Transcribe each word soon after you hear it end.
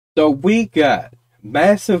So we got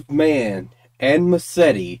Massive Man and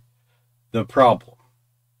Masetti, The Problem.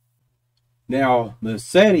 Now,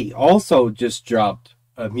 Masetti also just dropped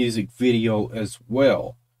a music video as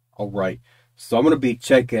well. Alright, so I'm going to be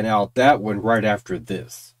checking out that one right after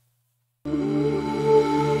this.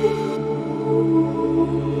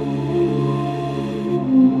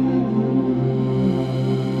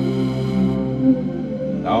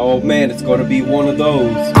 Oh man, it's gonna be one of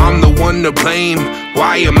those. I'm the one to blame.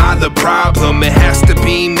 Why am I the problem? It has to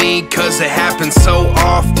be me, cause it happens so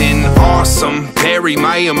often. Awesome. Bury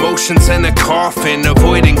my emotions in a coffin,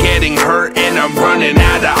 avoiding getting hurt, and I'm running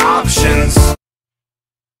out of options.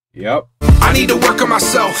 Yep. I need to work on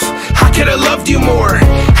myself. How could I loved you more?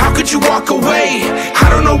 How could you walk away? I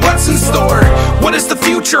don't know what's in store. What does the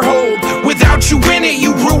future hold? Without you in it,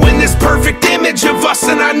 you ruin this perfect image of us,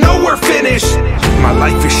 and I know we're finished. My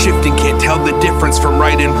life is shifting, can't tell the difference from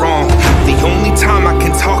right and wrong. The only time I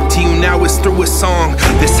can talk to you now is through a song.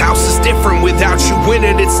 This house is different without you in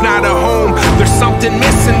it, it's not a home. There's something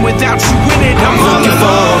missing without you in it. I'm looking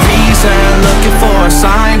for a reason, looking for a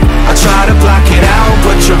sign. I try to block it out,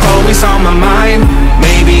 but you're always on my mind.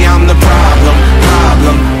 Maybe I'm the problem.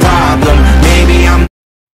 Maybe I'm...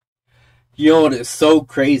 You know, it's so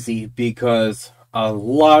crazy because a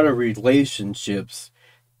lot of relationships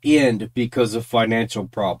end because of financial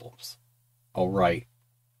problems. Alright.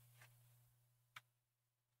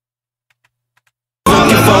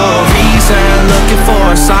 Looking for a reason, looking for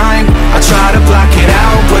a sign. I try to block it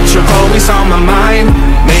out, but you're always on my mind.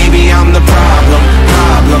 Maybe I'm the problem.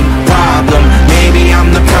 Maybe I'm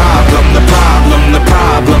the problem.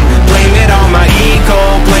 Blame it on my ego,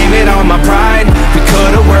 blame it on my pride. We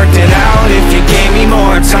could've worked it out if you gave me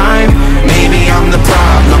more time. Maybe I'm the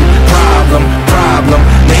problem.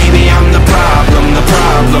 Maybe I'm the problem.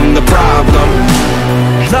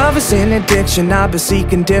 Love is an addiction, I've been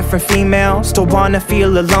seeking different females. Still wanna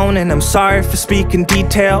feel alone and I'm sorry for speaking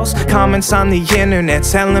details. Comments on the internet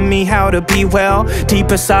telling me how to be well. Deep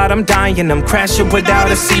inside I'm dying, I'm crashing without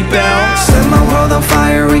a seatbelt. Set my world on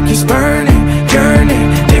fire, it keeps burning,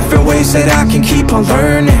 yearning. Different ways that I can keep on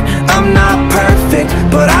learning. I'm not perfect,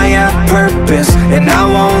 but I have purpose, and I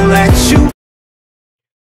won't let you.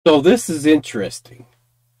 So this is interesting.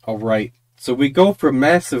 Alright, so we go from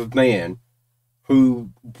Massive Man, who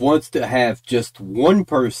wants to have just one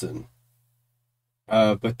person,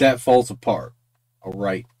 but that falls apart.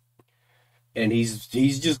 Alright, and he's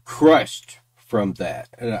just crushed from that.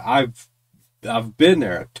 And I've been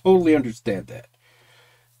there. I totally understand that.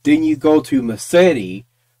 Then you go to Masetti,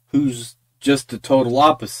 who's just the total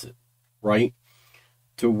opposite, right?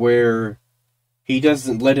 To where he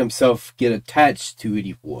doesn't let himself get attached to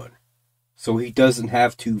anyone, so he doesn't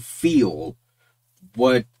have to feel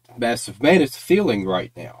what Massive Man is feeling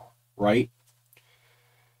right now, right?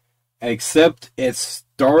 Except it's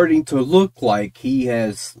starting to look like he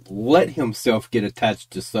has let himself get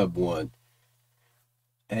attached to someone,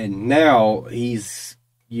 and now he's,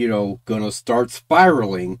 you know, gonna start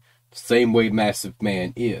spiraling the same way Massive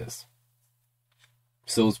Man is.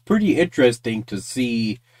 So it's pretty interesting to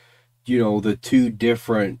see, you know, the two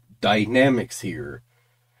different dynamics here,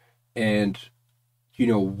 and, you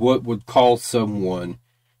know, what would cause someone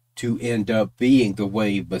to end up being the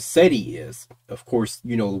way Masetti is. Of course,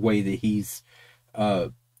 you know, the way that he's,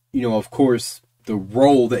 you know, of course, the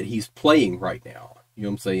role that he's playing right now. You know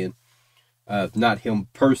what I'm saying? Not him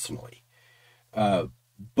personally.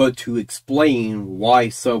 But to explain why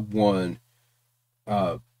someone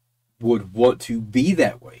would want to be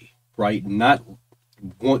that way, right? Not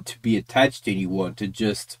want to be attached to anyone, to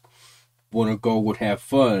just want to go and have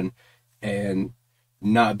fun and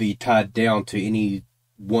not be tied down to any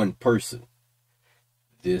one person.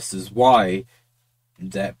 This is why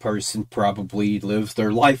that person probably lives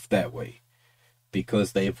their life that way,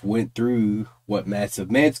 because they've went through what Massive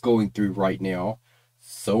Man's going through right now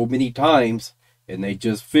so many times, and they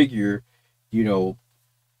just figure, you know,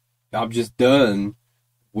 I'm just done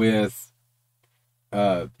with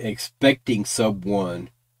expecting someone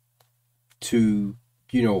to,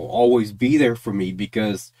 you know, always be there for me,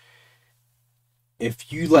 because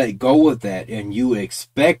if you let go of that and you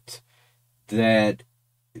expect that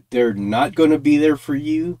they're not going to be there for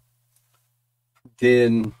you,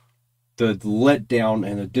 then the letdown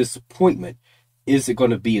and the disappointment isn't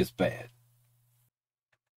going to be as bad.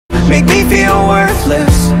 Make me feel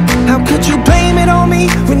worthless. How could you blame it on me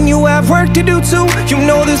when you have work to do too? You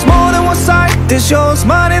know there's more than one side, there's yours,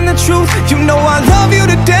 mine, and the truth. You know I love you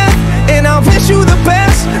to death, and I wish you the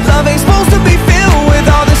best. Love ain't supposed to be filled with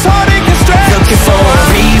all this heartache and stress. Looking for a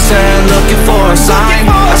reason, looking for a sign.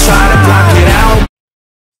 I try to block it out.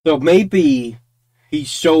 So maybe he's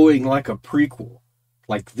showing like a prequel.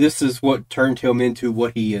 Like, this is what turned him into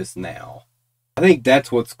what he is now. I think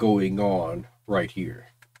that's what's going on right here.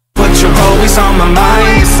 But you're always on my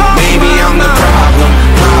mind. Maybe I'm the problem.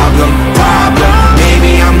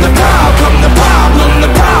 Maybe I'm the problem.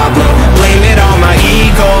 Blame it on my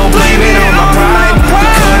ego, blame it on my pride. We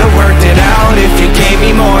could've worked it out if you gave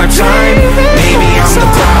me more time. Maybe I'm the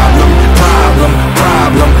problem.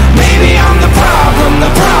 Maybe I'm the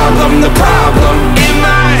problem in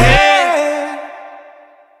my head.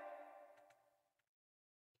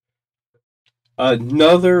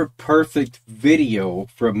 Another perfect video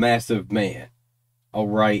from Massive Man.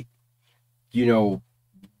 Alright, you know,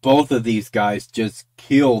 both of these guys just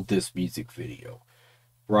killed this music video,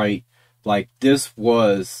 right? Like, this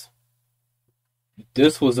was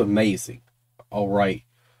amazing. Alright,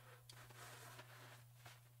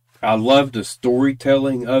 I love the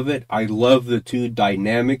storytelling of it. I love the two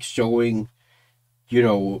dynamics showing, you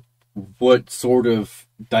know, what sort of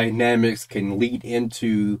dynamics can lead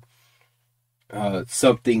into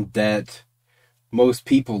something that most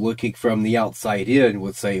people looking from the outside in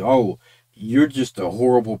would say, oh, you're just a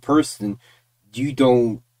horrible person. You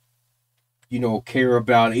don't, you know, care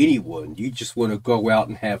about anyone. You just want to go out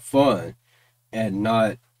and have fun and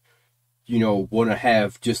not, you know, want to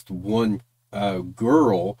have just one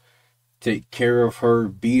girl, take care of her,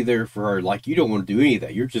 be there for her. Like, you don't want to do any of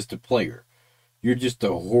that. You're just a player. You're just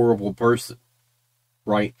a horrible person,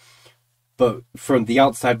 right? But from the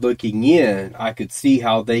outside looking in, I could see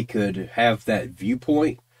how they could have that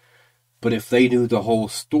viewpoint. But if they knew the whole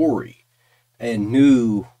story and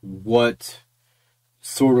knew what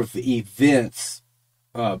sort of events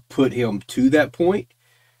put him to that point,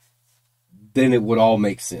 then it would all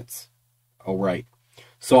make sense. All right.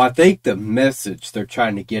 So I think the message they're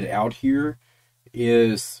trying to get out here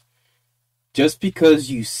is, just because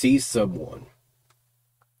you see someone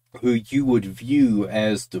who you would view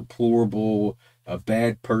as deplorable, a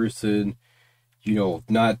bad person, you know,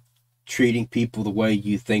 not treating people the way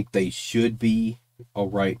you think they should be, all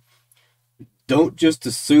right, don't just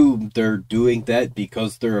assume they're doing that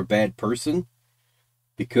because they're a bad person,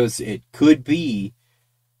 because it could be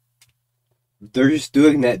they're just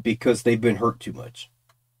doing that because they've been hurt too much.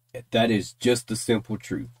 That is just the simple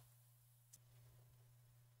truth.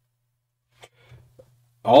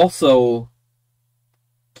 Also,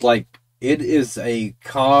 like, it is a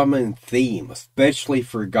common theme, especially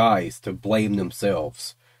for guys, to blame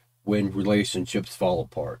themselves when relationships fall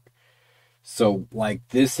apart. So, like,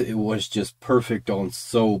 this, it was just perfect on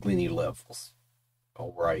so many levels.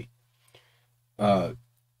 Alright.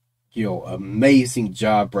 You know, amazing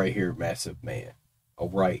job right here, Massive Man.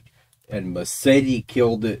 Alright. And Masetti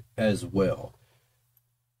killed it as well.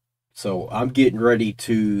 So, I'm getting ready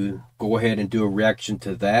to go ahead and do a reaction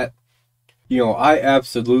to that. You know, I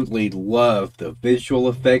absolutely love the visual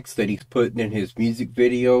effects that he's putting in his music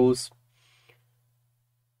videos.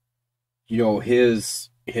 You know, his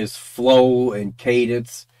flow and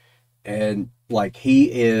cadence, and like,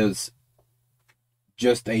 he is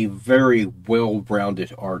just a very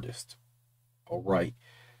well-rounded artist. All right.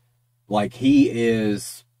 Like, he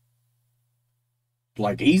is,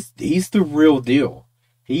 like, he's the real deal.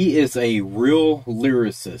 He is a real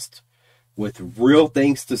lyricist with real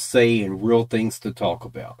things to say and real things to talk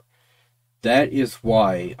about. That is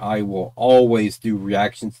why I will always do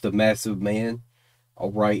reactions to Massive Man.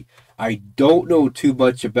 Alright, I don't know too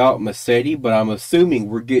much about Masetti, but I'm assuming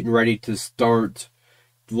we're getting ready to start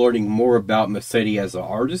learning more about Masetti as an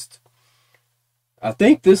artist. I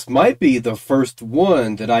think this might be the first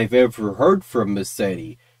one that I've ever heard from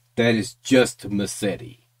Masetti that is just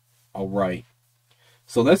Masetti. Alright,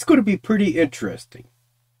 so that's going to be pretty interesting.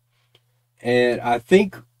 And I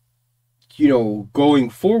think, you know, going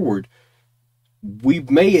forward, we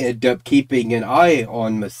may end up keeping an eye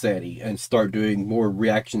on Masetti and start doing more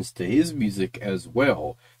reactions to his music as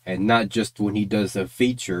well, and not just when he does a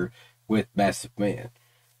feature with Massive Man.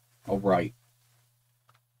 Alright.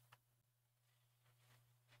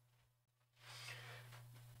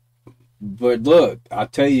 But look, I'll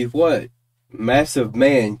tell you what, Massive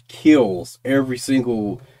Man kills every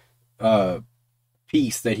single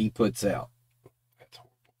piece that he puts out.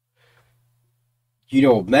 You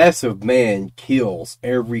know, Massive Man kills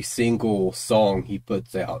every single song he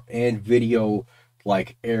puts out, and video,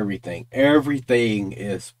 like, everything. Everything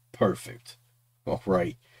is perfect.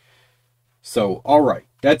 Alright. So, alright.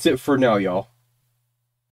 That's it for now, y'all.